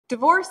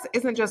Divorce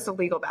isn't just a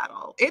legal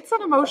battle, it's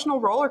an emotional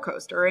roller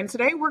coaster. And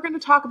today we're going to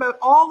talk about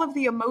all of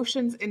the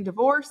emotions in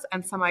divorce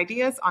and some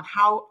ideas on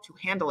how to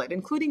handle it,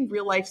 including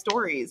real life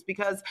stories,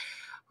 because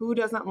who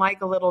doesn't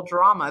like a little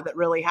drama that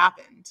really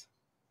happened?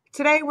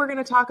 Today we're going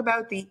to talk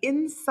about the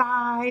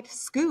inside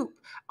scoop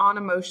on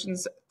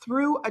emotions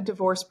through a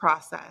divorce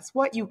process,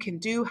 what you can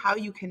do, how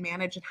you can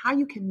manage, and how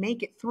you can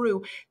make it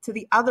through to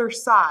the other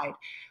side.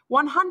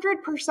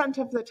 100%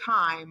 of the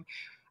time,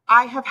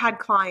 I have had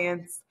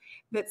clients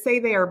that say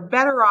they are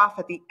better off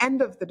at the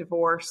end of the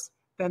divorce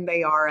than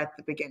they are at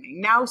the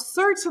beginning. Now,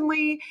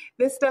 certainly,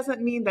 this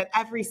doesn't mean that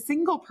every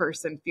single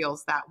person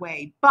feels that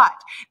way, but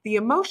the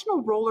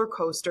emotional roller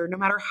coaster, no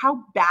matter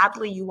how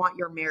badly you want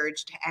your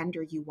marriage to end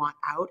or you want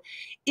out,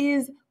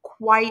 is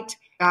quite,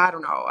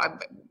 I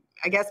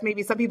guess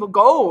maybe some people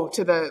go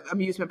to the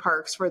amusement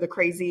parks for the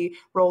crazy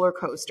roller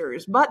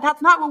coasters, but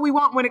that's not what we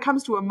want when it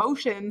comes to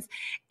emotions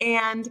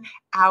and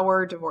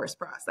our divorce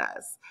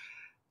process.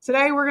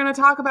 Today, we're going to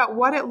talk about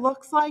what it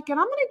looks like, and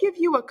I'm going to give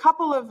you a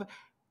couple of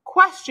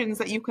questions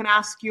that you can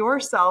ask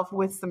yourself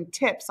with some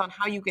tips on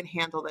how you can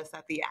handle this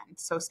at the end.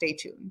 So stay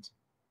tuned.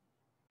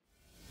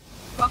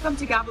 Welcome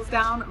to Gavels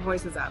Down,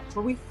 Voices Up,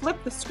 where we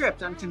flip the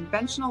script on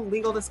conventional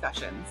legal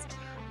discussions.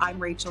 I'm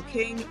Rachel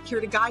King, here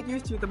to guide you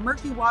through the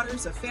murky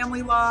waters of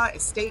family law,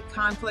 estate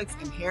conflicts,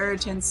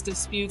 inheritance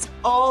disputes,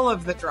 all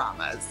of the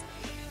dramas.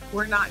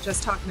 We're not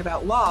just talking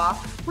about law,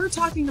 we're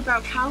talking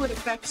about how it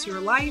affects your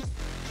life,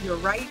 your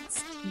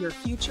rights, your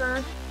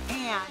future,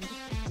 and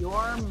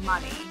your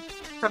money.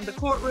 From the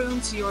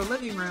courtroom to your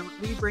living room,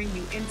 we bring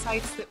you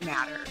insights that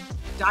matter.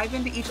 Dive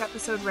into each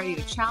episode ready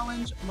to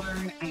challenge,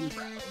 learn, and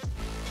grow.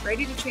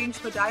 Ready to change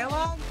the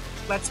dialogue?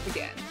 Let's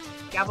begin.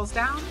 Gavels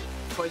down,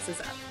 voices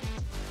up.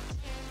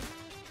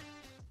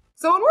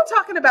 So when we're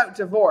talking about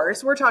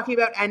divorce, we're talking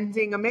about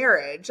ending a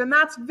marriage, and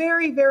that's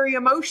very, very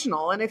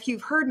emotional. And if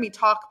you've heard me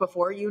talk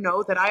before, you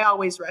know that I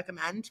always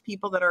recommend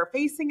people that are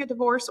facing a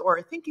divorce or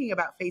are thinking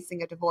about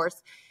facing a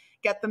divorce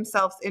get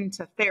themselves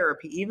into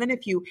therapy. Even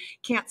if you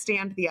can't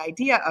stand the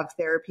idea of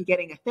therapy,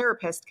 getting a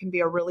therapist can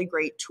be a really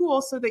great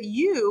tool so that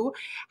you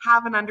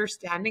have an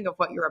understanding of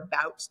what you're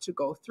about to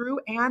go through.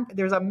 And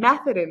there's a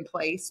method in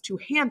place to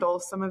handle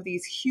some of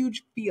these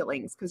huge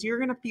feelings, because you're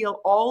going to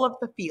feel all of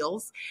the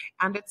feels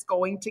and it's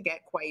going to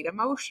get quite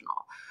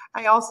emotional.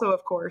 I also,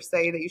 of course,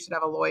 say that you should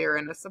have a lawyer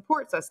and a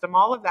support system,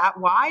 all of that.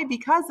 Why?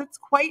 Because it's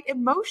quite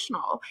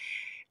emotional.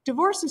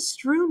 Divorce is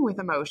strewn with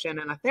emotion,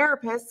 and a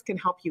therapist can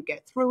help you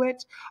get through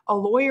it. A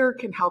lawyer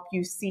can help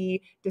you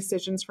see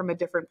decisions from a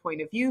different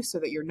point of view so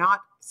that you're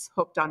not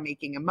hooked on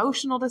making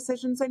emotional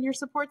decisions. And your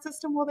support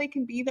system, well, they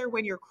can be there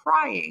when you're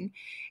crying,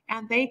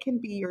 and they can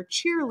be your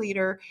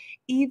cheerleader,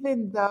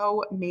 even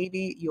though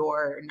maybe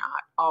you're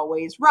not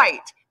always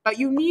right. But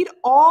you need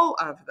all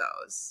of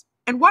those.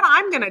 And what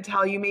I'm going to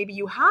tell you, maybe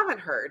you haven't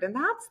heard, and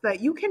that's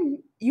that you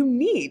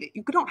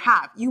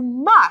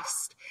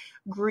must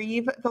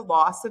grieve the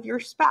loss of your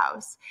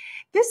spouse.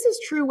 This is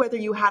true whether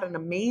you had an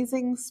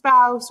amazing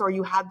spouse or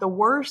you had the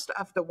worst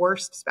of the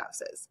worst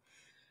spouses.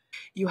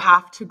 You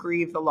have to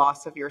grieve the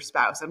loss of your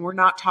spouse. And we're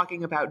not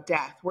talking about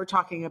death. We're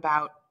talking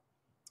about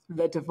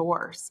the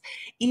divorce.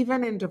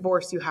 Even in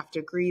divorce, you have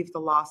to grieve the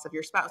loss of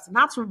your spouse. And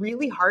that's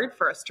really hard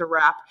for us to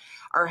wrap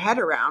our head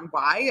around.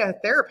 Why? A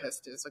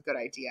therapist is a good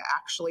idea,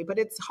 actually. But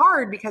it's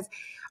hard because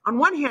on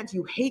one hand,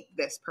 you hate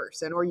this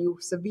person, or you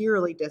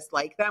severely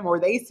dislike them, or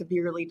they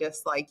severely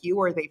dislike you,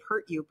 or they've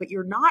hurt you, but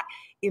you're not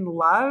in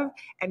love.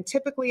 And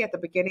typically at the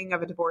beginning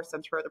of a divorce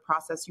and throughout the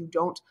process, you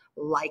don't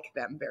like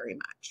them very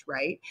much,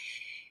 right?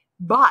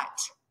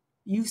 But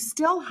you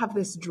still have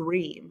this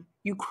dream.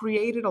 You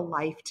created a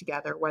life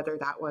together, whether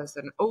that was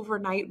an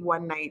overnight,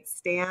 one-night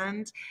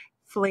stand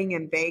fling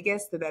in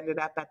Vegas that ended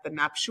up at the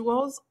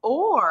nuptials,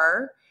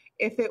 or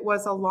if it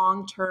was a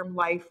long-term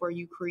life where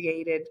you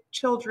created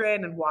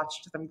children and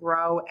watched them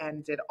grow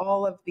and did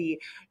all of the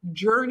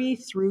journey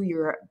through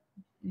your,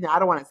 I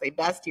don't want to say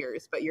best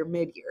years, but your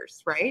mid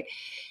years, right?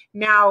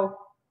 Now,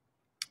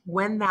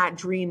 when that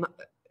dream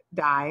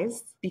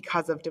dies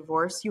because of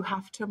divorce, you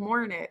have to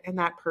mourn it. And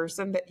that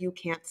person that you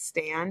can't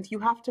stand, you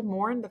have to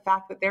mourn the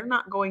fact that they're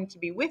not going to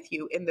be with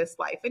you in this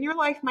life. And your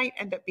life might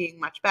end up being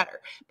much better,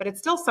 but it's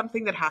still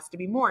something that has to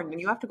be mourned. And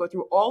you have to go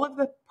through all of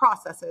the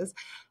processes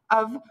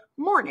of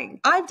mourning.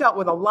 I've dealt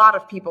with a lot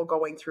of people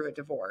going through a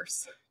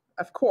divorce.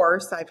 Of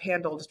course, I've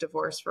handled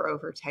divorce for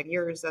over 10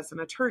 years as an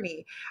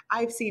attorney.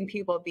 I've seen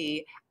people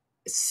be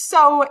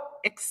so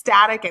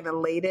ecstatic and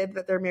elated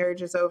that their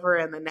marriage is over,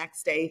 and the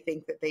next day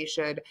think that they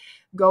should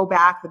go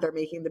back, that they're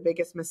making the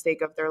biggest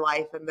mistake of their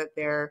life, and that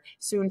their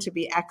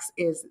soon-to-be ex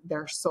is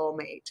their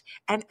soulmate,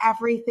 and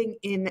everything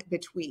in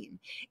between.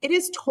 It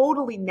is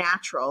totally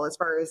natural, as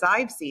far as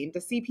I've seen,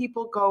 to see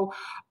people go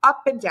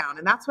up and down,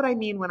 and that's what I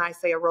mean when I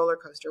say a roller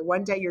coaster.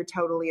 One day you're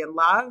totally in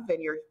love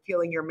and you're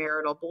feeling your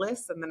marital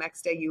bliss, and the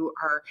next day you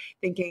are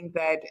thinking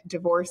that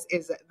divorce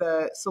is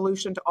the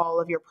solution to all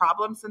of your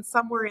problems, and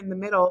somewhere in the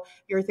middle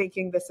you're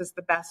thinking this is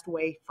the best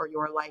way for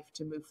your life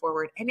to move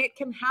forward. And it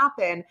can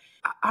happen.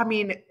 I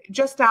mean,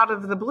 just out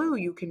of the blue,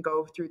 you can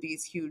go through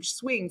these huge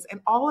swings,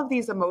 and all of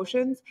these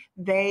emotions,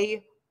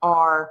 they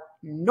are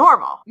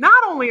normal.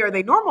 Not only are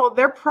they normal,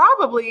 they're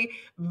probably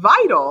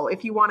vital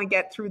if you want to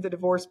get through the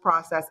divorce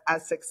process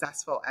as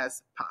successful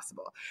as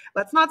possible.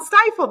 Let's not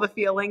stifle the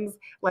feelings.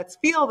 Let's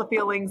feel the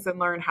feelings and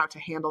learn how to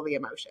handle the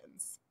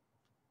emotions.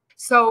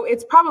 So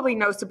it's probably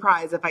no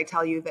surprise if I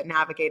tell you that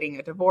navigating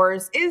a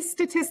divorce is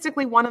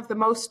statistically one of the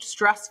most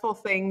stressful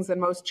things and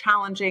most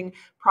challenging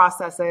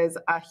processes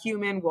a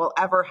human will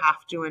ever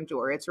have to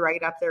endure. It's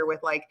right up there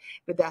with like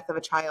the death of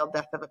a child,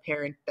 death of a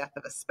parent, death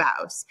of a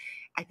spouse.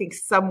 I think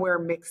somewhere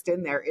mixed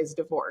in there is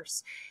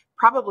divorce.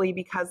 Probably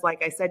because,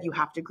 like I said, you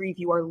have to grieve.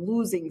 You are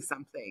losing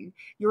something.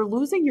 You're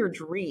losing your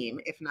dream,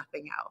 if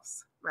nothing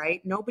else, right?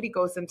 Nobody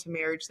goes into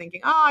marriage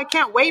thinking, oh, I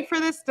can't wait for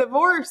this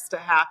divorce to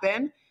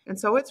happen. And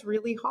so it's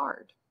really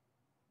hard.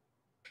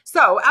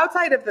 So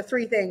outside of the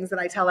three things that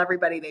I tell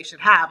everybody they should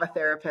have, a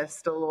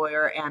therapist, a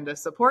lawyer, and a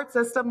support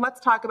system,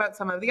 let's talk about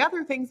some of the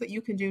other things that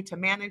you can do to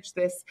manage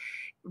this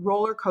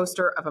roller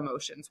coaster of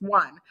emotions.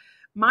 One,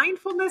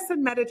 mindfulness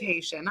and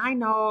meditation. I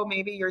know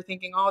maybe you're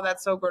thinking, oh,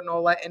 that's so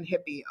granola and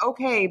hippie.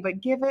 Okay,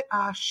 but give it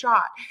a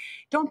shot.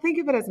 Don't think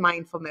of it as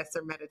mindfulness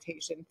or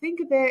meditation.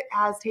 Think of it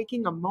as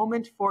taking a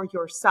moment for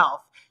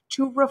yourself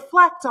to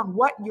reflect on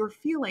what you're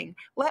feeling.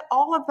 Let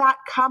all of that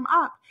come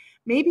up.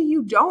 Maybe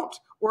you don't,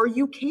 or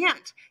you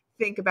can't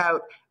think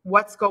about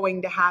what's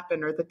going to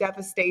happen or the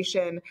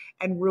devastation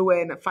and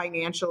ruin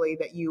financially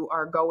that you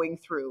are going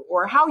through,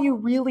 or how you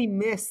really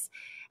miss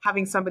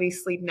having somebody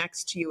sleep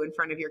next to you in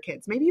front of your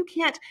kids. Maybe you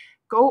can't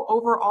go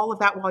over all of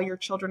that while your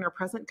children are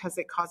present because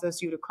it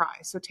causes you to cry.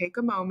 So take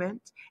a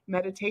moment,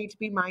 meditate,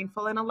 be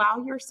mindful, and allow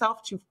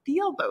yourself to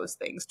feel those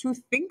things, to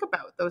think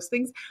about those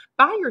things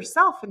by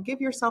yourself and give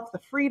yourself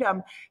the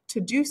freedom to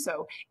do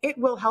so. It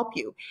will help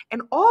you.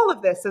 And all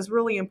of this is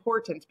really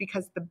important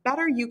because the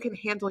better you can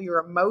handle your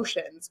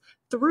emotions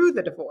through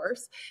the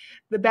divorce,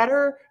 the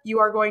better you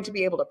are going to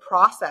be able to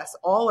process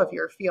all of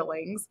your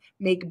feelings,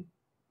 make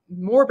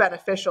more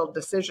beneficial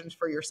decisions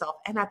for yourself,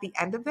 and at the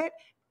end of it,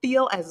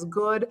 feel as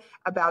good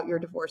about your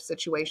divorce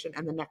situation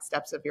and the next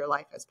steps of your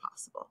life as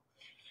possible.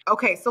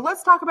 Okay, so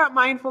let's talk about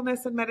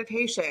mindfulness and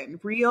meditation.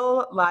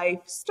 Real life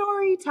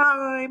story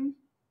time.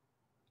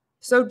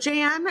 So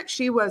Jan,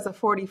 she was a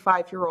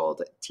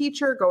 45-year-old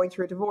teacher going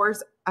through a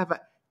divorce of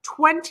a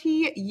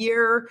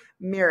 20-year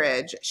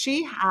marriage.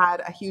 She had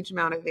a huge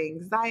amount of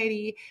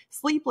anxiety,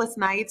 sleepless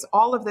nights,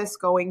 all of this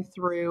going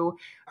through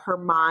her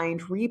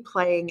mind,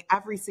 replaying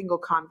every single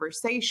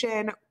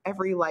conversation,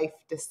 every life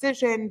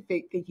decision,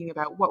 thinking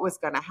about what was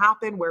going to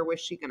happen, where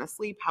was she going to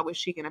sleep, how was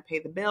she going to pay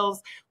the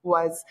bills,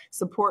 was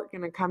support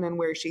going to come in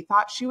where she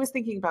thought. She was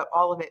thinking about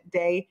all of it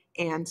day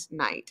and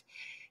night.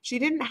 She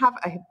didn't have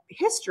a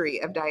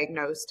history of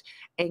diagnosed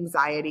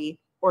anxiety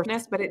or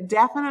illness, but it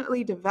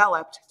definitely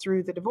developed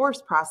through the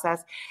divorce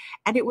process,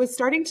 and it was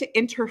starting to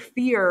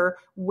interfere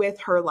with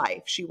her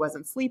life. She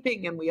wasn't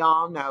sleeping, and we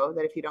all know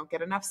that if you don't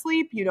get enough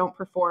sleep, you don't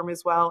perform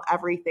as well.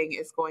 Everything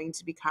is going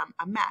to become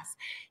a mess.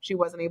 She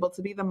wasn't able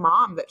to be the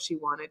mom that she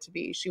wanted to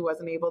be. She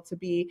wasn't able to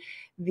be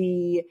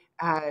the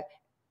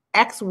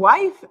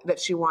ex-wife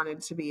that she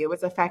wanted to be. It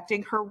was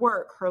affecting her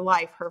work, her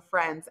life, her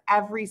friends,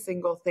 every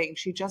single thing.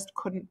 She just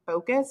couldn't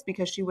focus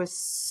because she was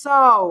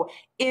so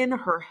in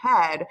her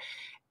head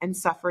and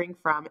suffering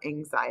from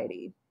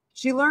anxiety.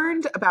 She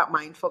learned about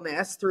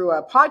mindfulness through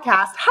a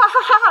podcast.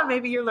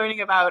 Maybe you're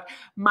learning about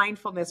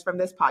mindfulness from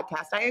this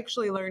podcast. I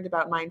actually learned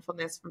about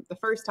mindfulness for the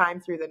first time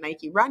through the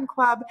Nike Run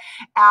Club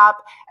app,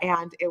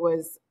 and it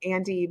was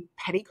Andy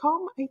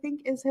Pettycombe, I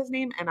think is his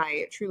name, and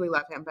I truly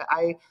love him, but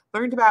I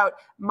learned about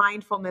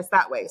mindfulness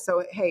that way.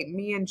 So, hey,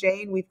 me and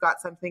Jane, we've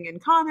got something in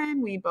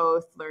common. We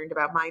both learned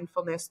about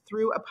mindfulness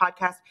through a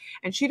podcast,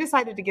 and she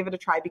decided to give it a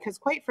try because,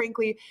 quite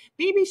frankly,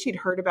 maybe she'd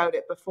heard about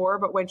it before,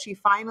 but when she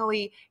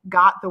finally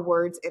got the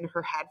words in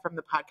her head from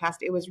the podcast,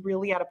 it was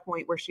really at a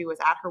point where she was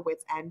at her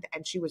wit's end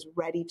and she was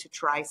ready to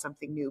try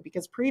something new,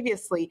 because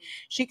previously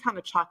she kind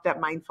of chalked up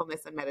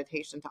mindfulness and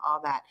meditation to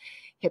all that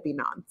hippie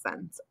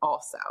nonsense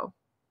also.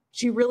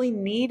 She really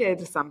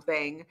needed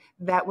something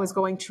that was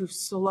going to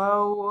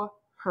slow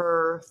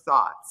her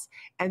thoughts.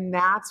 And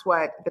that's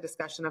what the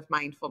discussion of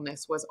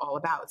mindfulness was all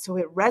about. So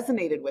it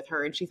resonated with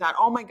her and she thought,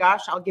 oh my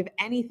gosh, I'll give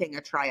anything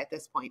a try at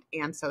this point.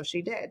 And so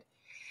she did.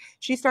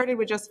 She started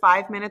with just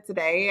 5 minutes a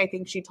day. I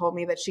think she told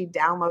me that she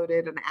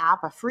downloaded an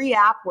app, a free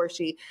app, where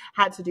she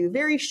had to do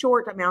very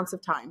short amounts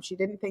of time. She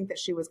didn't think that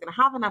she was going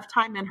to have enough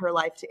time in her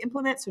life to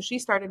implement. So she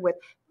started with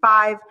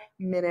 5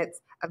 minutes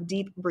of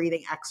deep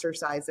breathing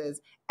exercises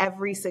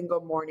every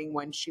single morning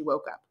when she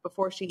woke up,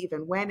 before she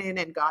even went in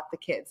and got the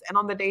kids. And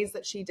on the days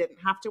that she didn't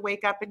have to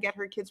wake up and get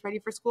her kids ready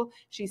for school,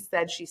 she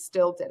said she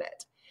still did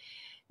it.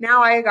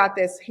 Now I got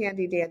this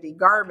handy dandy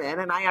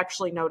Garmin, and I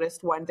actually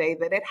noticed one day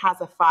that it has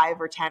a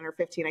 5 or 10 or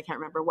 15, I can't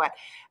remember what,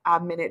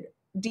 minute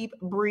deep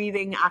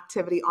breathing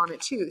activity on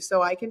it too.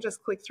 So I can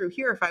just click through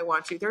here if I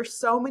want to. There's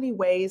so many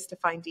ways to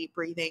find deep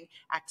breathing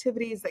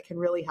activities that can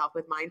really help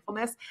with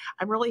mindfulness.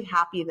 I'm really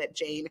happy that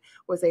Jane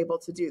was able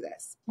to do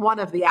this. One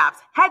of the apps,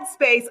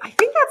 Headspace, I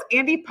think that's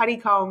Andy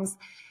Puttycomb's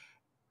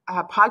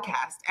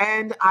podcast.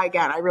 And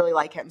I really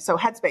like him. So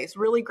Headspace,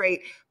 really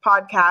great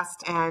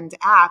podcast and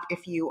app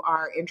if you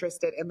are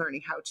interested in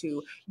learning how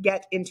to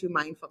get into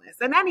mindfulness.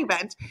 In any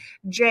event,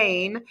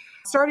 Jane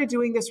started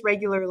doing this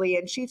regularly,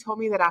 and she told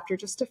me that after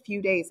just a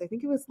few days, I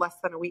think it was less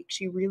than a week,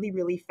 she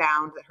really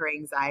found that her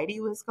anxiety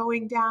was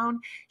going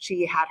down.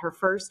 She had her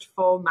first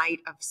full night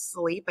of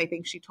sleep. I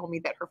think she told me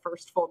that her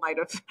first full night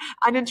of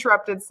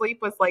uninterrupted sleep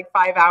was like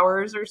 5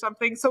 hours or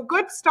something. So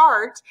good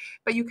start,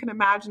 but you can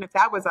imagine if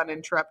that was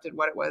uninterrupted,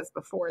 what it was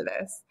before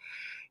this.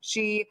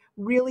 She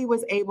really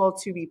was able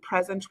to be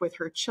present with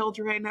her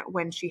children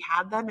when she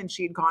had them, and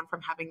she had gone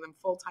from having them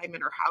full-time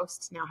in her house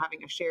to now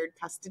having a shared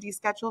custody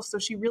schedule. So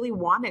she really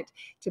wanted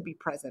to be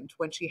present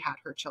when she had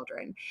her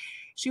children.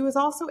 She was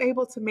also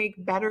able to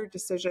make better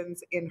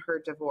decisions in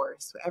her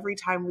divorce. Every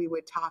time we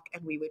would talk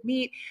and we would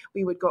meet,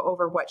 we would go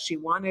over what she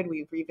wanted.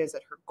 We'd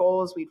revisit her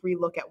goals. We'd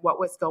relook at what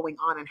was going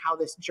on and how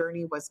this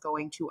journey was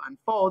going to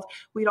unfold.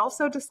 We'd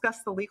also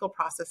discuss the legal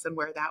process and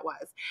where that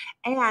was.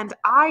 And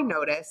I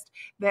noticed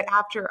that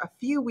after a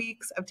few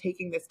weeks of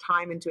taking this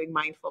time and doing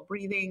mindful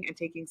breathing and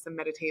taking some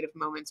meditative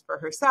moments for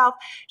herself,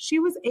 she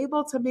was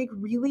able to make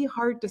really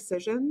hard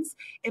decisions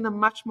in a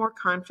much more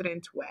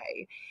confident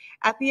way.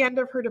 At the end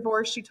of her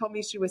divorce, she told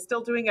me she was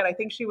still doing it. I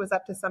think she was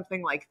up to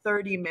something like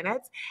 30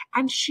 minutes,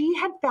 and she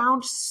had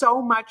found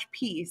so much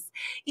peace.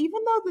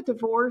 Even though the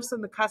divorce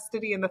and the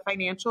custody and the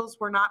financials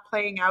were not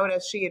playing out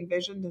as she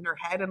envisioned in her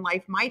head, and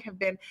life might have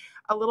been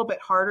a little bit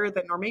harder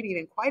than, or maybe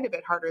even quite a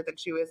bit harder than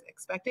she was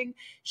expecting,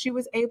 she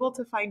was able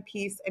to find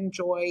peace and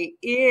joy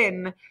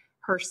in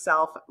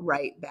herself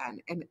right then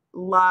and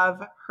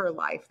love her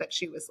life that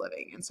she was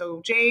living. And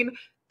so, Jane,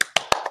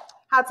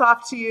 hats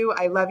off to you.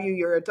 I love you.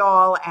 You're a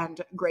doll,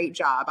 and great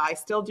job. I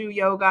still do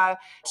yoga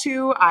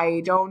too.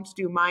 I don't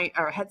do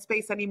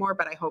Headspace anymore,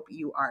 but I hope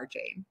you are,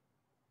 Jane.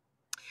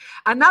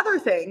 Another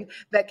thing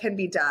that can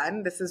be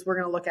done, we're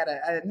going to look at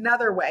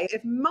another way.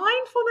 If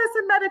mindfulness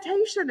and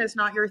meditation is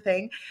not your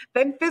thing,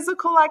 then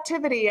physical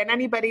activity. And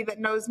anybody that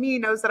knows me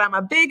knows that I'm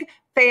a big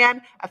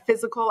fan of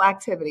physical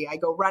activity. I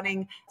go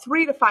running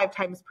 3 to 5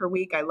 times per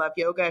week. I love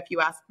yoga. If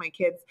you ask my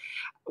kids,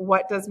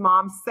 what does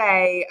mom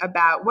say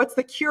about what's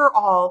the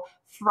cure-all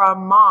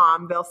from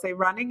mom? They'll say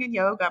running and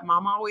yoga.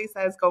 Mom always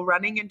says go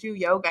running and do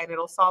yoga and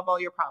it'll solve all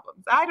your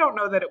problems. I don't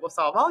know that it will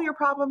solve all your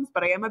problems,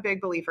 but I am a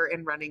big believer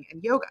in running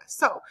and yoga.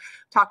 So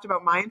talked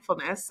about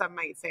mindfulness. Some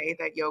might say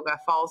that yoga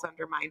falls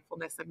under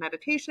mindfulness and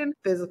meditation,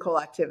 physical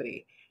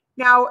activity.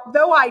 Now,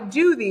 though I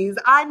do these,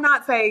 I'm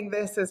not saying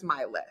this is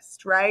my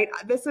list, right?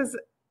 This is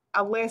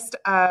a list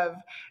of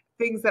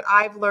things that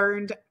I've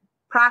learned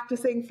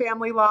practicing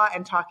family law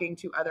and talking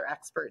to other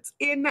experts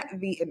in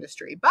the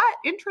industry. But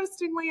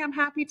interestingly, I'm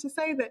happy to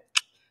say that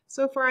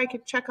so far I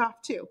can check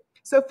off 2.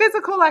 So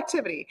physical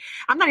activity.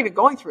 I'm not even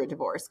going through a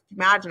divorce.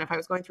 Imagine if I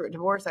was going through a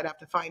divorce, I'd have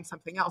to find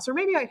something else, or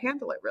maybe I'd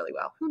handle it really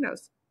well. Who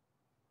knows?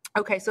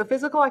 Okay, so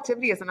physical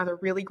activity is another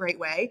really great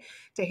way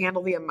to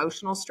handle the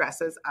emotional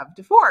stresses of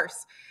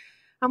divorce.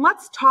 And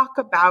let's talk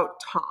about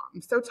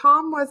Tom. So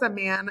Tom was a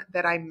man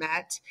that I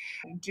met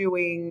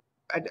doing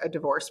a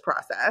divorce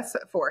process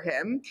for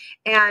him,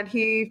 and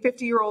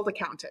 50-year-old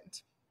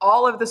accountant.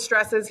 All of the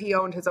stresses, he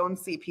owned his own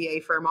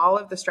CPA firm, all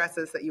of the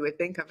stresses that you would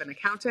think of an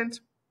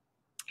accountant.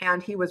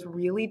 And he was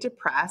really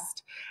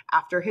depressed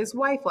after his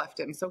wife left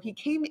him. So he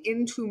came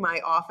into my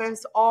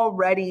office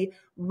already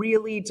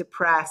really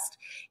depressed.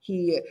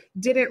 He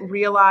didn't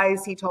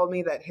realize, he told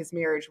me that his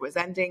marriage was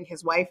ending.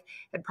 His wife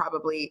had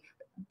probably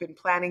been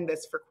planning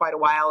this for quite a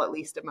while, at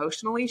least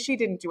emotionally. She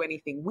didn't do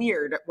anything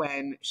weird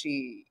when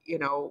she,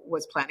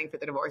 was planning for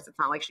the divorce. It's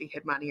not like she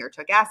hid money or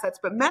took assets,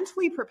 but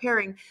mentally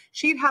preparing,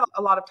 she'd had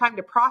a lot of time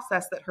to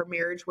process that her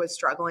marriage was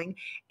struggling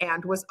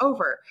and was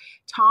over.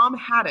 Tom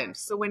hadn't.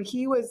 So when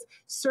he was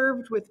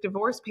served with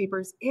divorce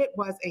papers, it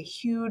was a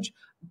huge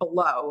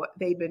blow.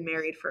 They'd been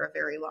married for a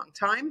very long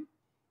time.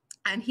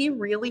 And he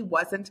really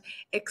wasn't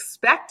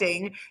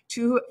expecting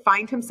to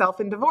find himself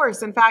in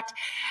divorce. In fact,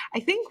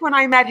 I think when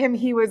I met him,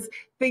 he was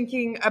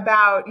thinking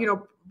about,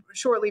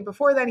 shortly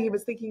before then, he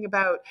was thinking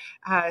about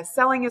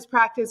selling his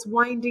practice,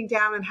 winding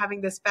down, and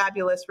having this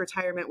fabulous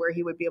retirement where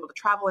he would be able to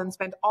travel and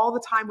spend all the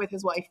time with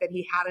his wife that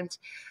he hadn't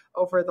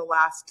over the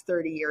last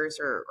 30 years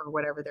or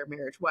whatever their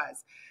marriage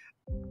was.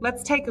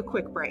 Let's take a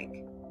quick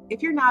break.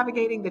 If you're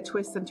navigating the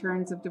twists and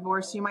turns of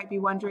divorce, you might be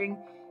wondering,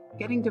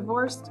 getting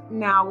divorced,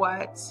 now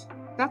what?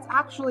 That's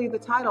actually the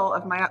title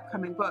of my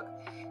upcoming book,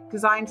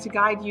 designed to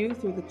guide you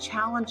through the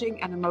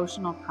challenging and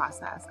emotional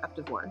process of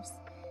divorce.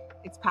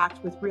 It's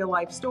packed with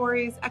real-life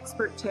stories,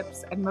 expert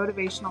tips, and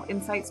motivational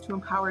insights to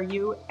empower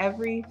you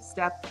every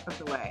step of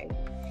the way.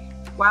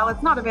 While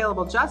it's not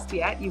available just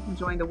yet, you can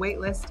join the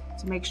waitlist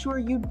to make sure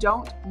you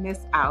don't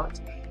miss out.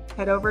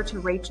 Head over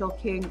to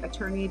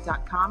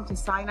rachelkingattorney.com to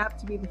sign up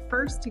to be the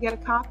first to get a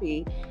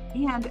copy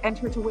and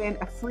enter to win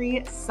a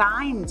free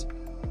signed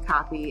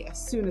copy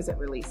as soon as it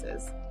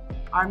releases.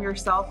 Arm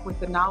yourself with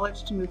the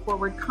knowledge to move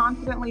forward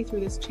confidently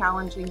through this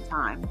challenging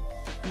time.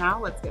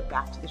 Now let's get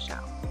back to the show.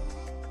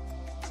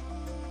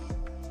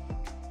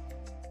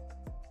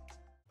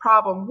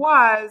 Problem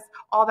was,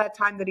 all that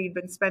time that he'd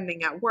been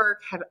spending at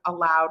work had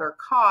allowed or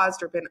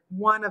caused or been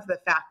one of the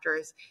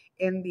factors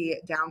in the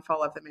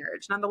downfall of the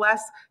marriage.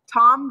 Nonetheless,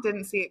 Tom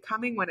didn't see it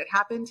coming when it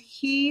happened.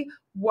 He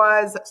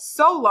was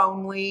so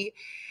lonely,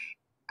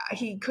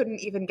 he couldn't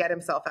even get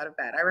himself out of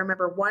bed. I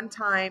remember one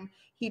time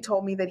he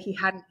told me that he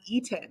hadn't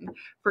eaten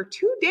for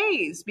 2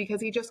 days because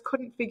he just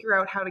couldn't figure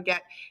out how to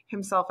get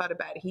himself out of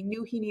bed. He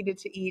knew he needed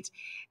to eat.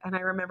 And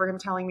I remember him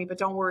telling me, but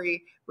don't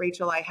worry,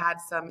 Rachel, I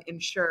had some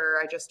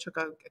Ensure. I just took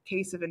a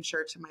case of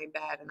Ensure to my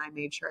bed and I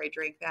made sure I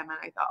drank them. And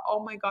I thought,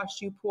 oh my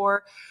gosh, you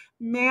poor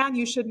man,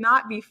 you should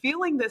not be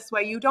feeling this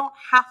way. You don't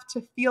have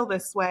to feel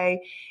this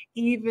way,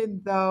 even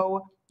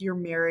though your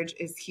marriage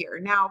is here.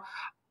 Now,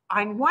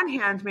 on one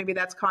hand, maybe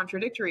that's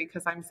contradictory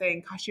because I'm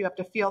saying, gosh, you have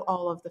to feel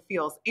all of the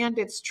feels. And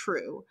it's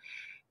true.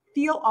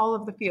 Feel all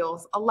of the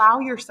feels. Allow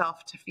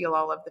yourself to feel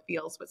all of the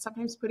feels. But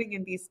sometimes putting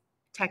in these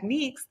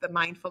techniques, the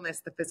mindfulness,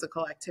 the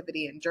physical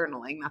activity, and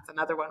journaling, that's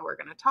another one we're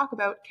going to talk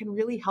about, can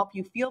really help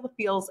you feel the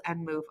feels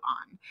and move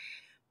on.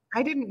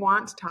 I didn't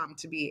want Tom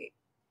to be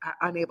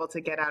unable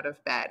to get out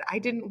of bed. I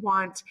didn't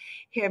want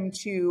him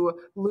to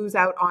lose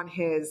out on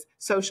his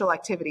social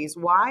activities.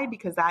 Why?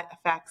 Because that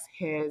affects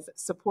his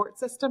support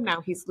system.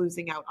 Now he's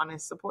losing out on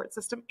his support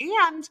system.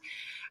 And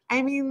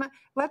I mean,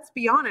 let's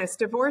be honest,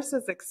 divorce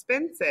is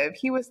expensive.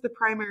 He was the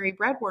primary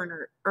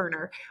breadwinner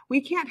earner. We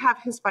can't have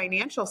his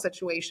financial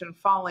situation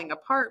falling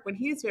apart when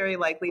he's very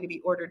likely to be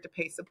ordered to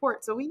pay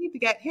support. So we need to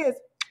get his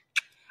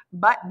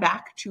butt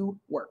back to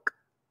work.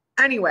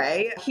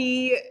 Anyway,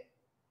 he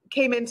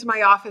came into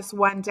my office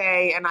one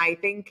day, and I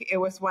think it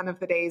was one of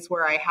the days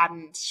where I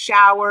hadn't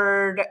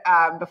showered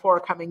before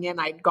coming in.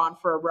 I'd gone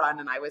for a run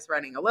and I was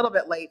running a little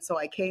bit late. So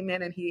I came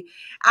in and he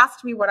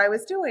asked me what I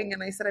was doing.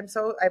 And I said,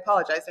 I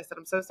apologized. I said,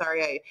 I'm so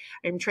sorry.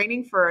 I'm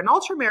training for an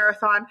ultra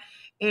marathon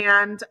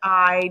and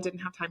I didn't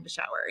have time to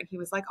shower. And he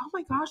was like, oh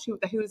my gosh,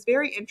 he was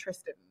very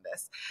interested in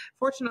this.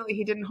 Fortunately,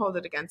 he didn't hold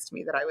it against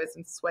me that I was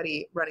in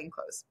sweaty running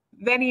clothes.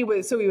 Then he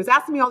was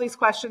asking me all these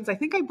questions. I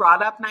think I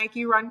brought up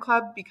Nike Run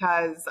Club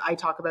because I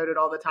talk about it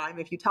all the time.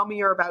 If you tell me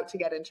you're about to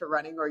get into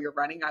running or you're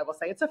running, I will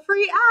say it's a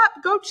free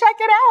app. Go check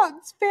it out.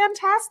 It's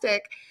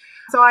fantastic.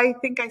 So I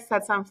think I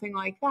said something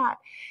like that.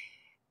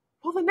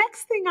 Well, the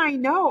next thing I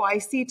know, I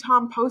see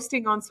Tom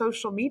posting on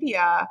social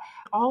media,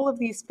 all of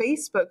these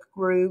Facebook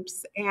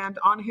groups, and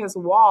on his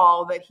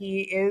wall that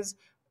he is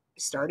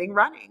starting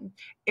running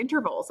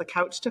intervals, a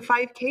Couch to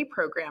 5K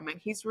program, and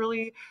he's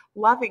really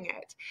loving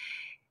it.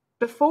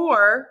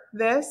 Before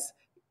this,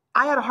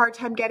 I had a hard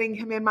time getting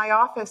him in my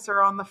office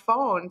or on the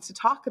phone to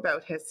talk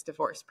about his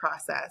divorce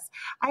process.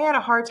 I had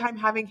a hard time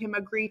having him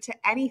agree to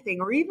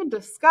anything or even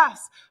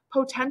discuss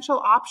potential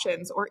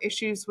options or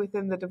issues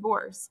within the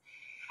divorce.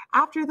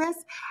 After this,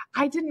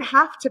 I didn't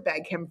have to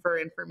beg him for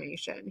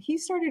information. He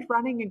started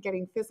running and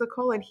getting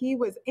physical, and he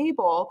was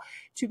able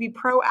to be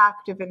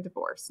proactive in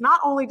divorce. Not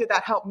only did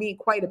that help me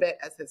quite a bit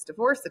as his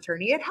divorce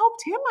attorney, it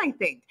helped him, I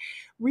think,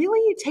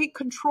 really take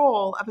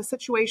control of a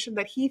situation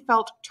that he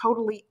felt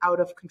totally out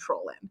of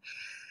control in.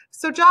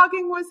 So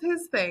jogging was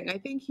his thing. I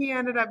think he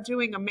ended up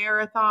doing a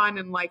marathon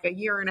in like a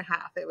year and a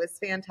half. It was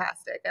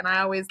fantastic. And I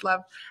always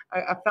love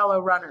a fellow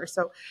runner.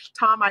 So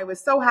Tom, I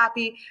was so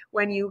happy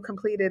when you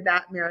completed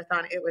that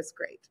marathon. It was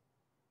great.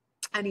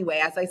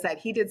 Anyway, as I said,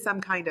 he did some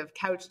kind of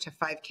Couch to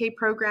 5K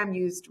program,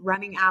 used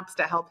running apps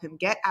to help him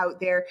get out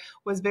there,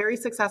 was very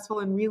successful,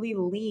 and really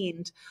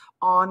leaned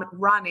on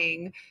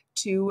running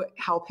to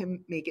help him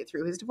make it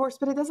through his divorce.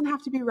 But it doesn't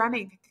have to be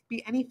running. It could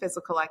be any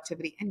physical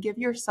activity, and give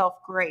yourself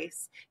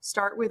grace.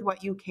 Start with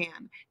what you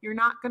can. You're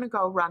not going to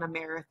go run a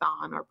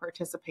marathon or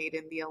participate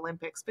in the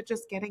Olympics, but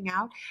just getting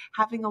out,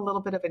 having a little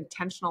bit of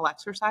intentional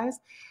exercise.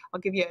 I'll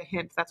give you a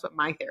hint. That's what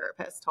my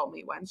therapist told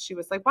me once. She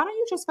was like, why don't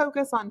you just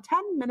focus on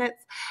 10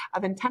 minutes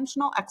of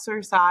intentional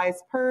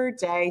exercise per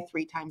day,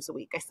 3 times a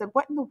week? I said,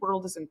 what in the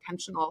world is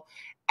intentional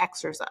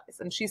exercise?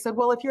 And she said,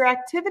 well, if your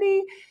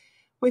activity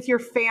with your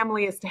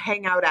family is to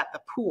hang out at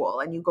the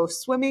pool and you go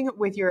swimming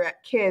with your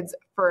kids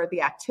for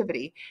the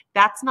activity,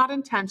 that's not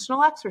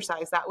intentional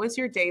exercise. That was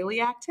your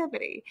daily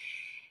activity.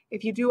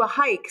 If you do a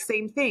hike,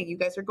 same thing. You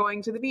guys are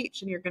going to the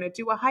beach and you're going to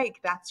do a hike.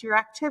 That's your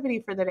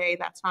activity for the day.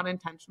 That's not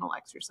intentional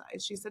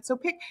exercise. She said, so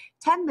pick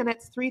 10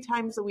 minutes 3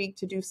 times a week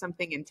to do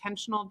something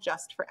intentional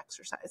just for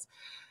exercise.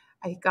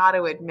 I got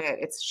to admit,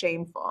 it's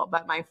shameful,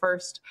 but my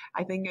first,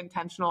 I think,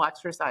 intentional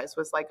exercise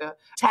was like a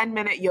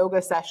 10-minute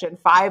yoga session,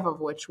 5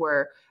 of which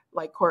were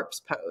like corpse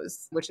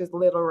pose, which is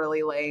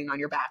literally laying on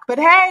your back. But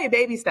hey,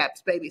 baby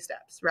steps,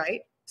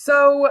 right?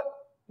 So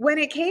when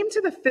it came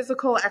to the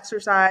physical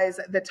exercise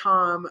that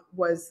Tom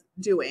was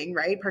doing,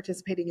 right,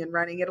 participating in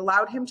running, it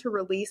allowed him to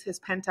release his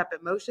pent-up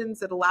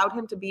emotions. It allowed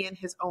him to be in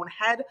his own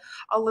head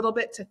a little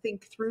bit, to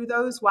think through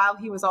those while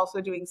he was also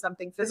doing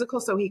something physical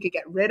so he could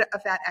get rid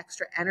of that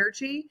extra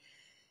energy.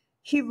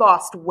 He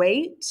lost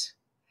weight.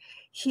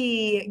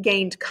 He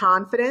gained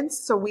confidence.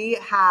 So we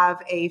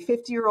have a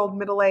 50-year-old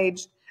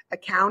middle-aged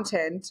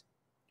accountant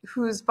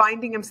who's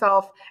finding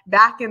himself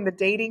back in the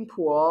dating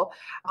pool,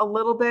 a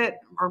little bit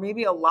or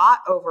maybe a lot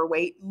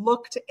overweight,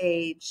 looked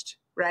aged,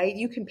 right?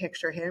 You can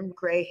picture him,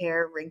 gray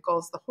hair,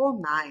 wrinkles, the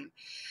whole nine.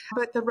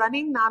 But the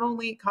running not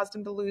only caused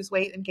him to lose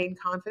weight and gain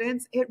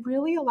confidence, it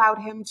really allowed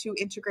him to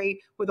integrate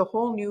with a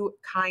whole new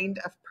kind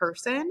of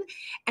person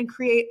and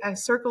create a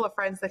circle of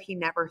friends that he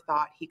never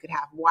thought he could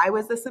have. Why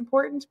was this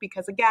important?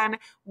 Because again,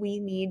 we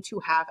need to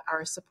have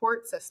our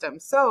support system.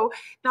 So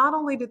not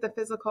only did the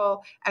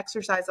physical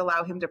exercise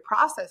allow him to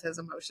process his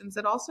emotions,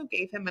 it also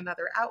gave him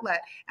another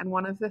outlet and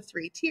one of the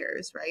three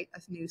tiers, right? A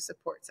new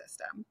support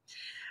system.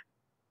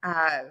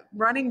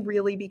 Running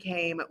really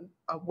became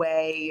a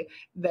way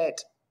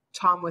that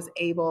Tom was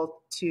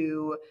able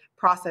to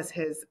process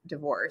his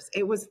divorce.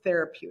 It was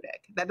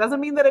therapeutic. That doesn't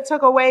mean that it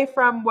took away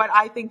from what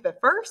I think the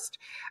first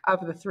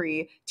of the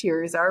three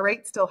tiers are,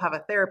 right? Still have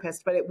a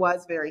therapist, but it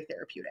was very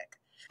therapeutic.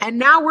 And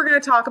now we're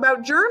going to talk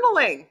about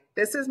journaling.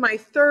 This is my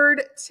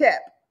third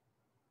tip.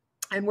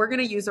 And we're going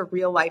to use a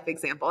real life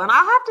example. And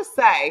I have to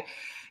say,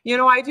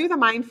 I do the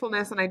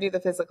mindfulness and I do the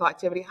physical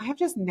activity. I have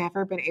just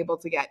never been able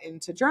to get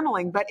into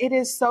journaling, but it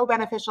is so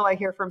beneficial. I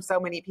hear from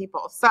so many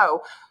people.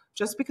 So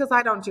just because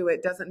I don't do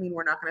it doesn't mean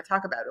we're not going to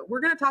talk about it.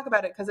 We're going to talk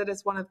about it because it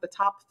is one of the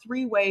top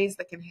 3 ways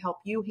that can help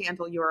you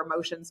handle your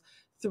emotions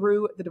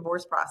through the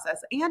divorce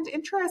process. And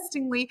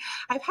interestingly,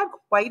 I've had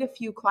quite a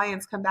few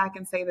clients come back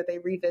and say that they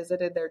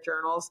revisited their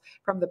journals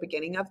from the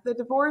beginning of the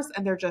divorce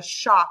and they're just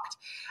shocked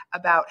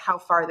about how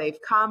far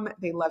they've come.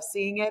 They love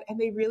seeing it and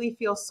they really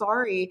feel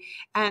sorry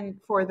and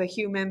for the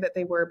human that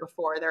they were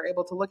before. They're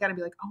able to look at it and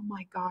be like, oh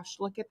my gosh,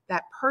 look at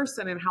that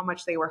person and how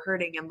much they were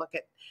hurting, and look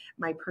at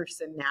my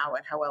person now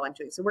and how well I'm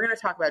doing. So we're going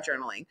to talk about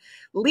journaling.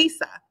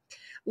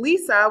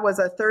 Lisa was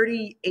a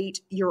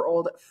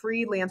 38-year-old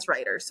freelance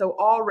writer, so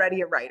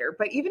already a writer.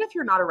 But even if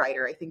you're not a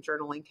writer, I think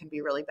journaling can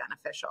be really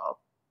beneficial.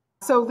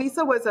 So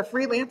Lisa was a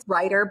freelance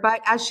writer,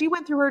 but as she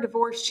went through her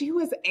divorce, she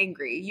was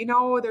angry.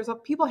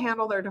 People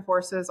handle their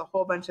divorces a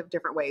whole bunch of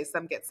different ways.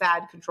 Some get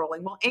sad,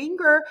 controlling. Well,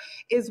 anger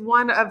is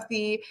one of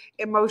the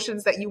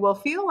emotions that you will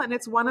feel, and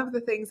it's one of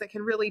the things that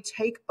can really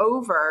take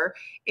over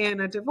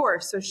in a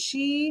divorce. So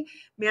she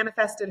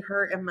manifested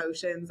her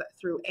emotions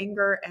through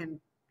anger and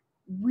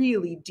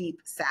really deep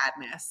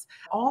sadness,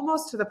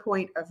 almost to the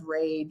point of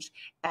rage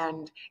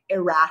and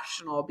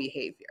irrational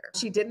behavior.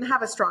 She didn't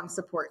have a strong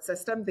support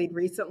system. They'd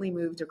recently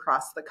moved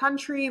across the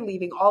country,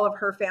 leaving all of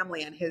her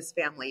family and his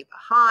family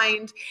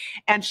behind.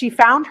 And she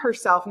found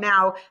herself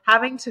now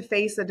having to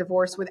face a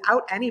divorce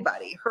without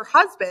anybody. Her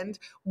husband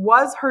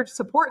was her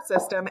support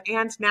system,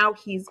 and now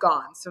he's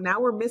gone. So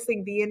now we're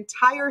missing the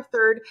entire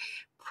third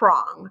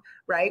prong,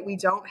 right? We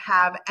don't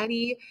have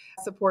any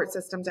support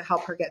system to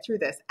help her get through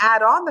this.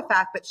 Add on the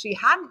fact that she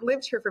hadn't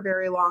lived here for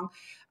very long,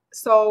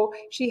 so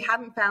she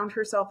hadn't found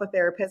herself a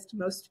therapist.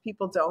 Most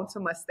people don't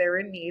unless they're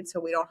in need. So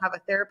we don't have a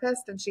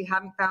therapist, and she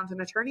hadn't found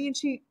an attorney, and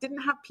she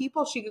didn't have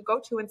people she could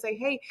go to and say,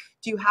 hey,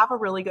 do you have a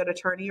really good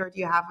attorney or do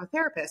you have a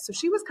therapist? So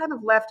she was kind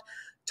of left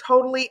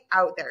totally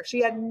out there.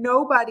 She had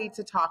nobody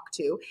to talk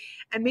to.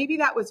 And maybe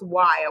that was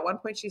why, at one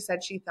point she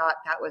said she thought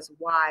that was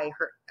why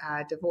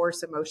her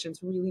divorce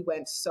emotions really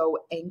went so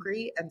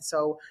angry and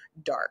so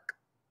dark.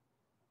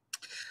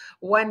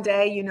 One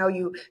day,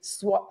 you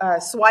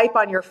swipe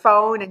on your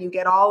phone and you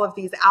get all of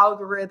these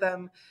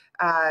algorithm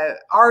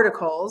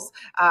articles.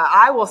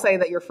 I will say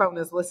that your phone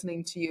is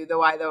listening to you,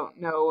 though I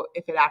don't know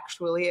if it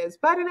actually is.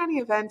 But in any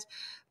event,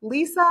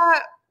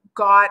 Lisa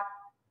got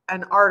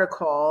an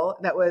article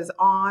that was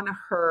on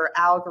her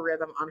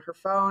algorithm on her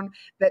phone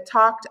that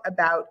talked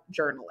about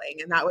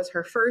journaling. And that was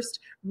her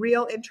first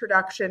real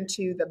introduction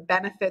to the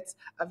benefits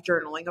of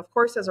journaling. Of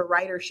course, as a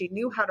writer, she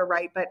knew how to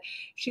write, but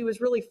she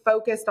was really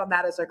focused on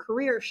that as a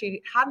career.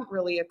 She hadn't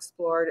really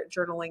explored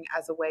journaling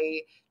as a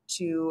way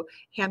to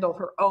handle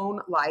her own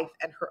life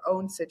and her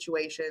own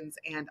situations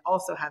and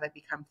also have it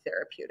become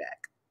therapeutic.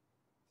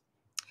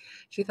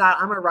 She thought,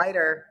 I'm a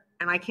writer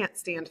and I can't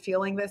stand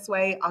feeling this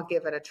way. I'll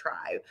give it a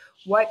try.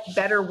 What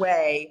better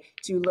way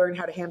to learn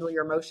how to handle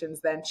your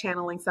emotions than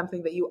channeling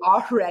something that you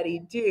already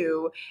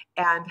do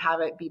and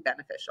have it be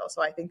beneficial?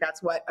 So I think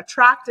that's what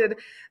attracted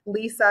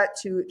Lisa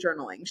to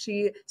journaling.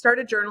 She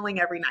started journaling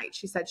every night.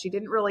 She said she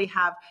didn't really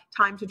have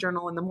time to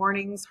journal in the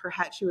mornings.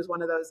 She was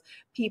one of those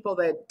people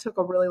that took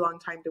a really long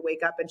time to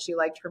wake up, and she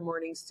liked her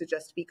mornings to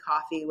just be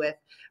coffee with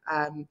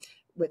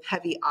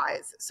heavy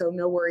eyes. So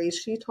no worries.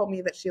 She told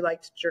me that she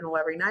liked to journal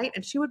every night,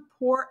 and she would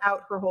pour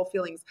out her whole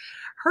feelings.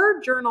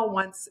 Her journal,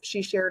 once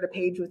she shared a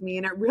page with me,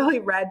 and it really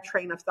read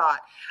train of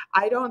thought.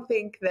 I don't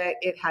think that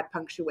it had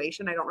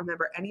punctuation. I don't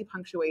remember any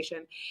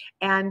punctuation.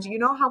 And you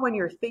know how when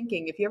you're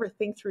thinking, if you ever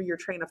think through your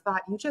train of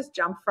thought, you just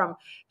jump from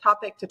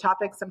topic to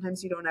topic.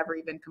 Sometimes you don't ever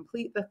even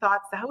complete the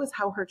thoughts. That was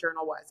how her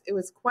journal was. It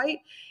was quite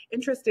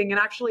interesting.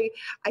 And actually,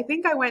 I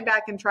think I went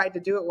back and tried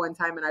to do it one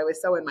time, and I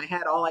was so in my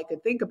head, all I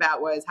could think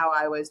about was how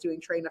I was doing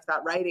train of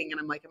thought writing. And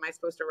I'm like, am I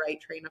supposed to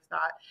write train of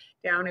thought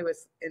down? It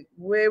was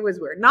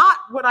weird. Not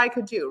what I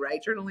could do,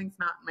 right? Journaling's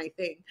not my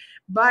thing,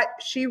 but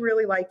she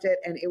really liked it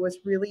and it was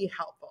really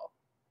helpful.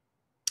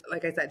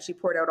 Like I said, she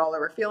poured out all of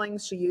her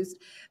feelings. She used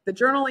the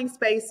journaling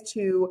space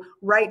to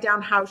write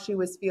down how she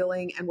was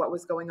feeling and what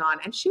was going on.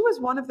 And she was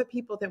one of the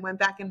people that went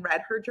back and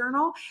read her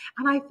journal.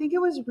 And I think it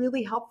was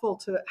really helpful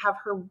to have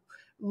her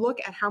look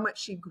at how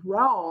much she'd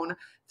grown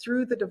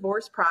through the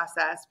divorce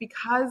process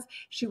because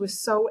she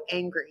was so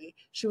angry.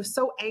 She was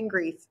so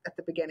angry at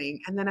the beginning.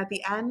 And then at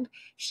the end,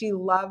 she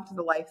loved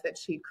the life that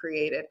she'd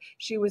created.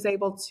 She was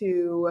able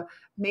to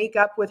make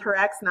up with her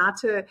ex, not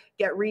to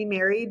get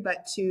remarried,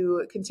 but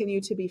to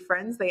continue to be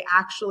friends. They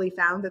actually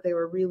found that they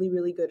were really,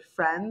 really good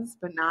friends,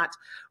 but not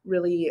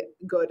really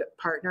good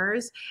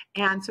partners.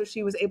 And so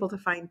she was able to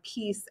find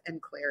peace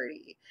and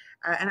clarity.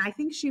 And I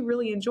think she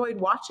really enjoyed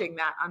watching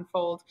that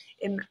unfold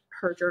in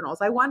her journals.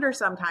 I wonder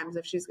sometimes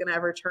if she's going to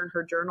ever turn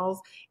her journals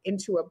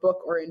into a book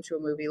or into a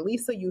movie.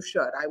 Lisa, you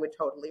should. I would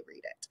totally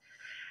read it.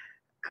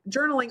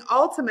 Journaling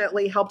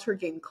ultimately helped her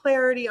gain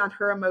clarity on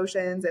her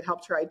emotions. It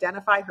helped her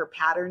identify her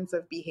patterns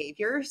of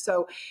behavior.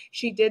 So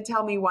she did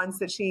tell me once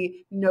that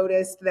she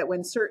noticed that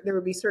when there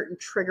would be certain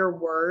trigger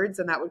words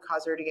and that would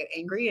cause her to get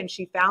angry. And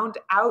she found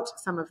out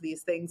some of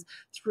these things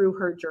through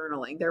her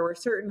journaling. There were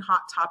certain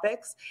hot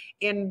topics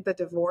in the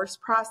divorce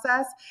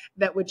process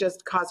that would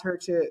just cause her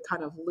to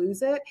kind of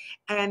lose it.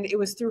 And it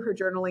was through her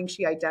journaling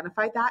she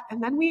identified that.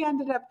 And then we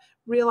ended up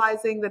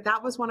realizing that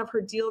that was one of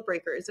her deal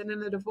breakers. And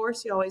in a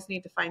divorce, you always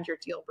need to find your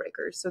deal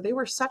breakers. So they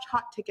were such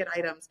hot ticket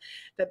items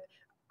that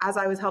as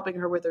I was helping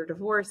her with her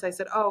divorce, I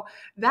said, oh,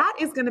 that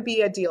is going to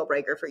be a deal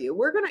breaker for you.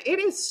 It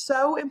is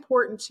so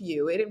important to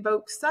you. It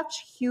invokes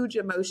such huge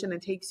emotion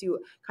and takes you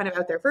kind of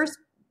out there. First,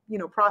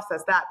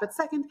 process that. But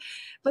second,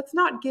 let's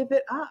not give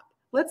it up.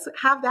 Let's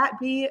have that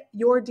be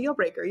your deal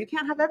breaker. You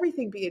can't have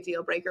everything be a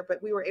deal breaker,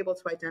 but we were able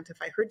to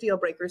identify her deal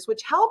breakers,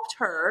 which helped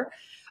her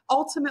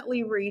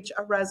ultimately reach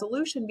a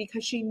resolution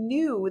because she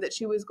knew that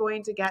she was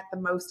going to get the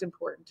most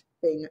important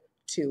thing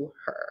to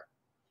her.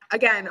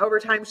 Again, over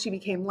time, she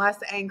became less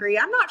angry.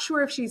 I'm not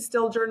sure if she's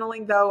still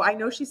journaling, though. I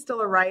know she's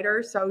still a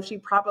writer, so she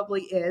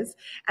probably is.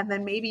 And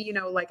then maybe,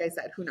 like I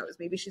said, who knows?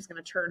 Maybe she's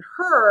going to turn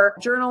her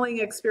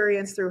journaling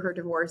experience through her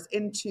divorce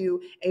into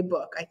a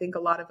book. I think a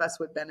lot of us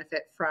would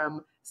benefit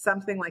from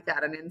something like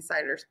that, an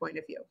insider's point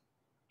of view.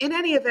 In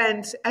any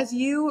event, as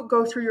you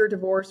go through your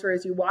divorce or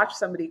as you watch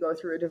somebody go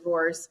through a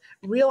divorce,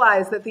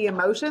 realize that the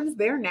emotions,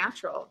 they're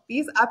natural.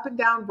 These up and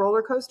down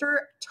roller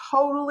coaster,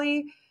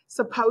 totally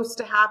supposed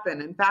to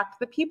happen. In fact,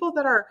 the people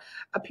that are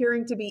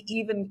appearing to be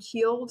even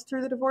keeled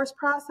through the divorce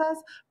process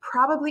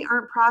probably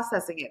aren't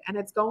processing it, and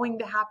it's going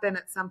to happen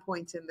at some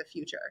point in the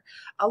future.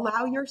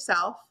 Allow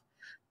yourself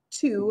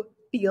to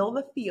feel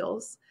the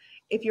feels.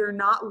 If you're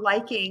not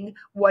liking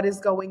what is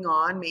going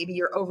on, maybe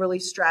you're overly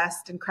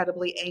stressed,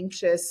 incredibly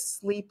anxious,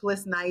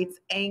 sleepless nights,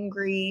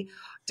 angry,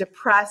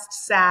 depressed,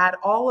 sad,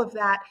 all of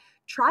that,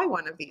 try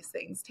one of these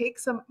things. Take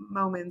some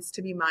moments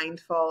to be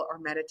mindful or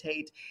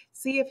meditate.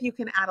 See if you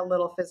can add a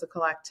little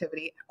physical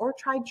activity or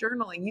try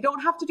journaling. You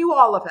don't have to do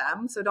all of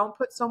them, so don't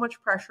put so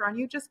much pressure on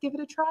you. Just give it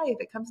a try. If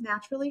it comes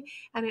naturally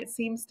and it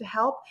seems to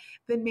help,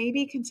 then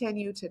maybe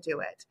continue to do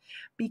it.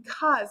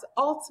 Because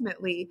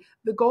ultimately,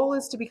 the goal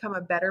is to become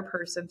a better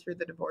person through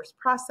the divorce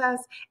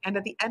process and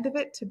at the end of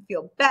it to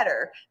feel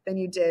better than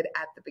you did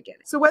at the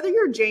beginning. So whether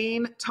you're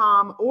Jane,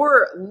 Tom,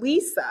 or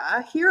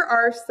Lisa, here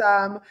are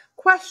some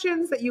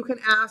questions that you can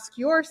ask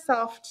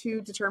yourself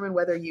to determine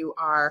whether you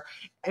are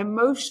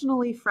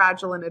emotionally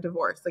fragile in a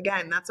divorce.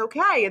 Again, that's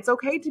okay. It's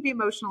okay to be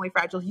emotionally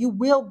fragile. You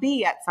will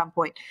be at some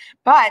point.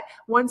 But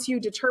once you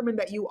determine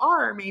that you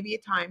are, maybe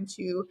it's time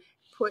to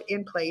put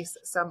in place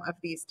some of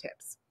these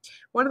tips.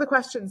 One of the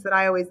questions that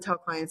I always tell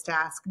clients to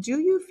ask, do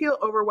you feel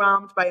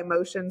overwhelmed by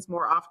emotions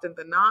more often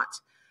than not?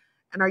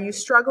 And are you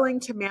struggling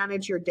to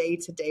manage your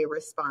day-to-day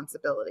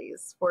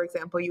responsibilities? For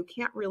example, you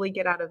can't really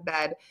get out of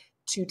bed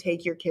to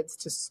take your kids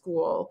to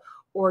school,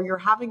 or you're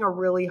having a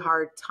really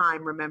hard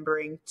time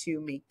remembering to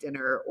make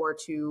dinner or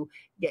to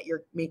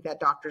make that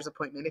doctor's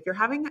appointment. If you're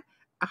having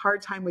a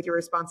hard time with your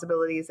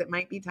responsibilities, it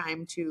might be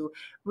time to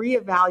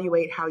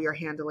reevaluate how you're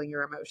handling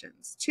your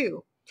emotions.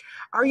 2,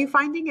 are you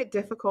finding it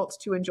difficult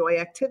to enjoy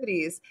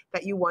activities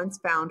that you once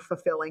found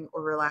fulfilling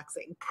or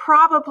relaxing?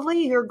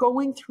 Probably you're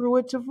going through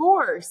a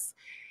divorce.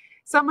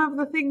 Some of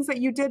the things that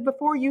you did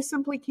before you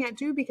simply can't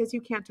do because you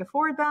can't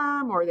afford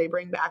them, or they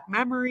bring back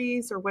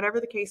memories, or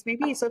whatever the case may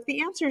be. So if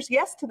the answer is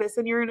yes to this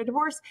and you're in a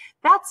divorce,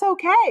 that's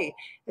okay.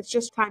 It's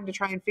just time to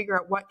try and figure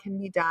out what can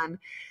be done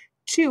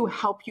to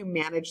help you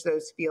manage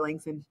those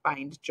feelings and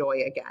find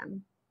joy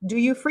again. Do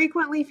you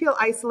frequently feel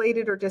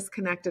isolated or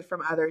disconnected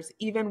from others,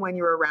 even when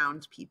you're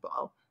around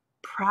people?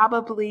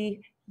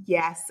 Probably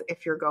yes,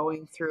 if you're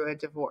going through a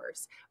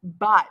divorce.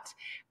 But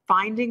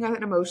finding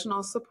an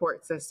emotional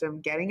support system,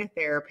 getting a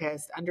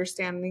therapist,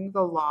 understanding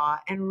the law,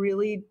 and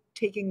really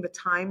taking the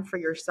time for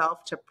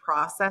yourself to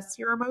process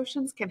your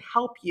emotions can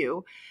help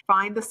you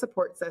find the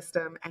support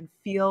system and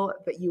feel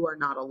that you are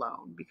not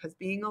alone. Because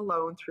being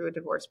alone through a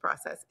divorce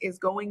process is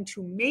going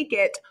to make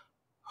it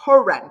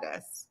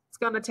horrendous. It's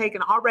going to take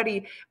an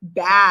already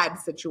bad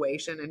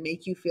situation and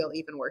make you feel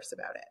even worse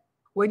about it.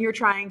 When you're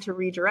trying to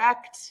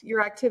redirect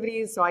your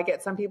activities, so I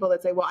get some people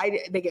that say, well,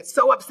 they get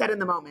so upset in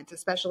the moment,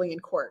 especially in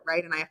court,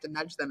 right? And I have to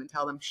nudge them and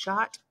tell them,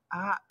 shut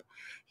up.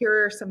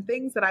 Here are some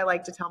things that I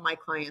like to tell my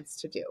clients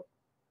to do.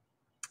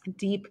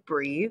 Deep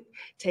breathe.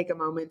 Take a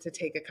moment to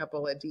take a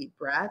couple of deep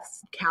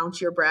breaths. Count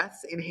your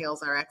breaths,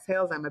 inhales or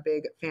exhales. I'm a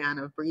big fan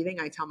of breathing.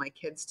 I tell my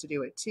kids to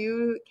do it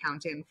too.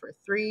 Count in for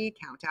 3,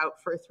 count out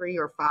for 3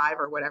 or 5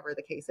 or whatever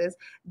the case is.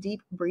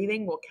 Deep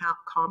breathing will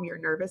calm your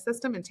nervous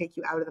system and take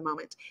you out of the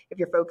moment. If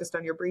you're focused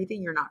on your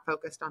breathing, you're not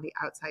focused on the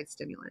outside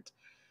stimulant.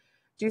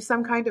 Do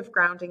some kind of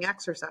grounding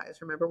exercise.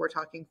 Remember, we're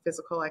talking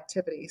physical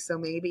activity. So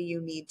maybe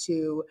you need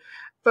to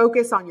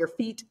focus on your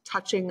feet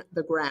touching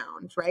the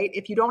ground, right?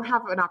 If you don't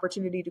have an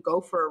opportunity to go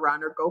for a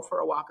run or go for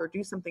a walk or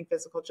do something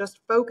physical,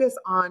 just focus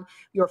on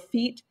your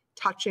feet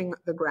touching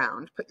the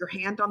ground. Put your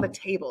hand on the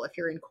table if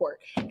you're in court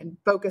and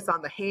focus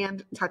on the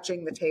hand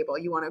touching the table.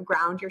 You want to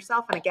ground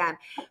yourself. And again,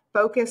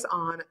 focus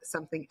on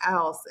something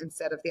else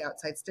instead of the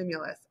outside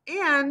stimulus.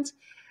 And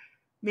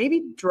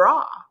maybe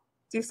draw.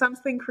 Do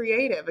something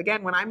creative.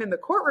 Again, when I'm in the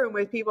courtroom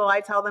with people, I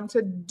tell them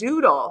to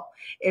doodle.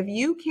 If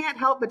you can't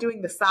help but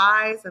doing the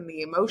sighs and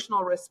the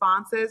emotional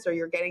responses, or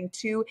you're getting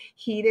too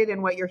heated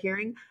in what you're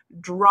hearing,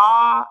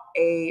 draw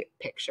a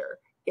picture.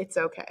 It's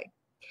okay.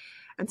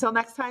 Until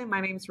next time, my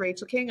name's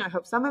Rachel King. I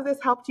hope some of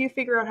this helped you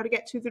figure out how to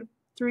get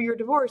through your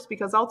divorce,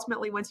 because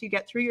ultimately, once you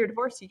get through your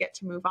divorce, you get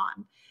to move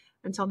on.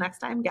 Until next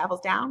time,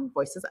 Gavels Down,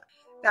 Voices Up.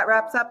 That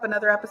wraps up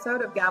another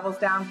episode of Gavels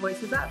Down,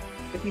 Voices Up.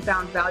 If you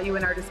found value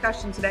in our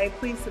discussion today,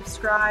 please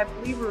subscribe,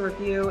 leave a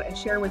review, and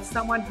share with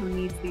someone who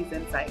needs these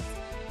insights.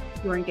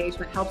 Your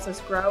engagement helps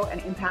us grow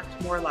and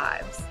impact more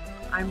lives.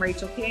 I'm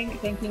Rachel King,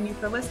 thanking you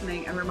for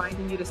listening and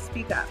reminding you to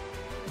speak up,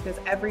 because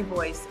every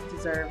voice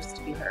deserves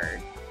to be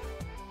heard.